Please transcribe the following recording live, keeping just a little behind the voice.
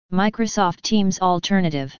Microsoft Teams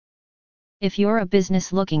Alternative. If you're a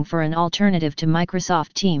business looking for an alternative to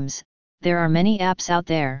Microsoft Teams, there are many apps out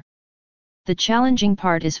there. The challenging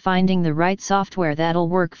part is finding the right software that'll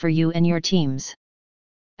work for you and your teams.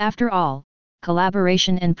 After all,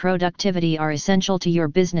 collaboration and productivity are essential to your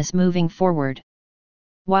business moving forward.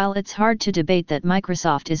 While it's hard to debate that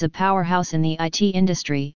Microsoft is a powerhouse in the IT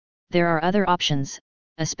industry, there are other options,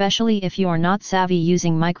 especially if you're not savvy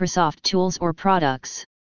using Microsoft tools or products.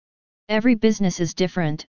 Every business is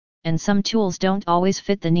different, and some tools don't always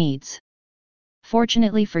fit the needs.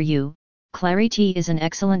 Fortunately for you, Clarity is an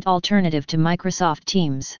excellent alternative to Microsoft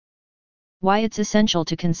Teams. Why it's essential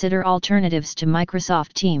to consider alternatives to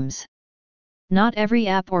Microsoft Teams. Not every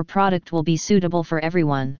app or product will be suitable for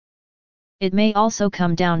everyone. It may also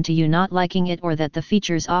come down to you not liking it or that the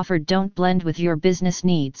features offered don't blend with your business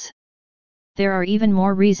needs. There are even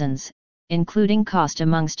more reasons, including cost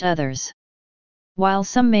amongst others. While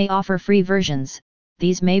some may offer free versions,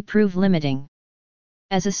 these may prove limiting.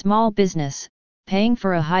 As a small business, paying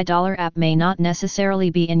for a high-dollar app may not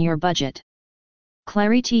necessarily be in your budget.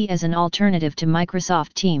 Clarity as an alternative to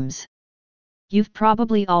Microsoft Teams. You've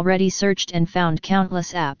probably already searched and found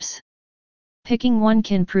countless apps. Picking one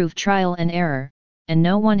can prove trial and error, and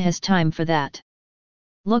no one has time for that.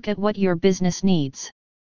 Look at what your business needs.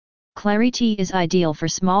 Clarity is ideal for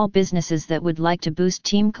small businesses that would like to boost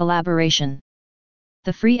team collaboration.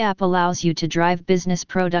 The free app allows you to drive business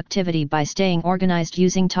productivity by staying organized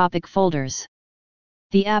using topic folders.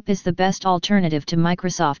 The app is the best alternative to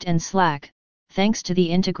Microsoft and Slack, thanks to the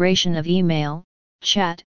integration of email,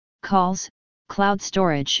 chat, calls, cloud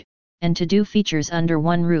storage, and to-do features under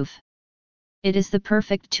one roof. It is the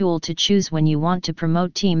perfect tool to choose when you want to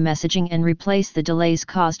promote team messaging and replace the delays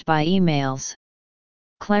caused by emails.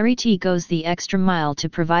 Clarity goes the extra mile to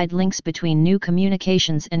provide links between new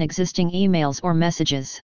communications and existing emails or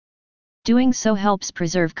messages. Doing so helps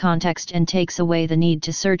preserve context and takes away the need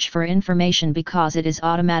to search for information because it is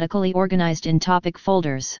automatically organized in topic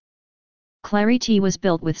folders. Clarity was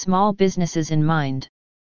built with small businesses in mind.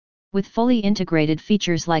 With fully integrated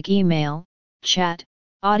features like email, chat,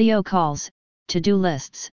 audio calls, to-do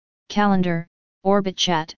lists, calendar, Orbit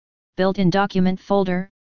chat, built-in document folder,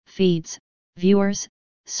 feeds, viewers,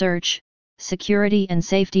 search, security and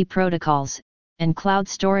safety protocols, and cloud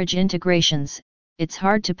storage integrations, it's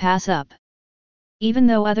hard to pass up. Even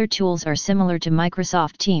though other tools are similar to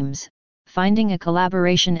Microsoft Teams, finding a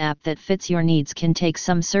collaboration app that fits your needs can take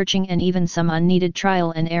some searching and even some unneeded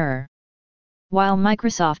trial and error. While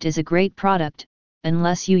Microsoft is a great product,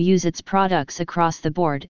 unless you use its products across the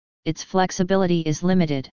board, its flexibility is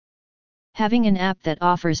limited. Having an app that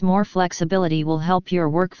offers more flexibility will help your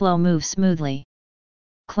workflow move smoothly.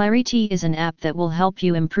 Clarity is an app that will help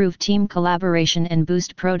you improve team collaboration and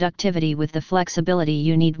boost productivity with the flexibility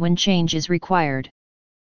you need when change is required.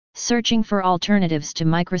 Searching for alternatives to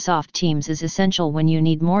Microsoft Teams is essential when you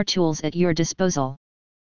need more tools at your disposal.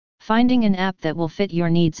 Finding an app that will fit your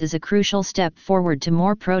needs is a crucial step forward to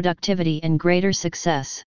more productivity and greater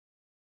success.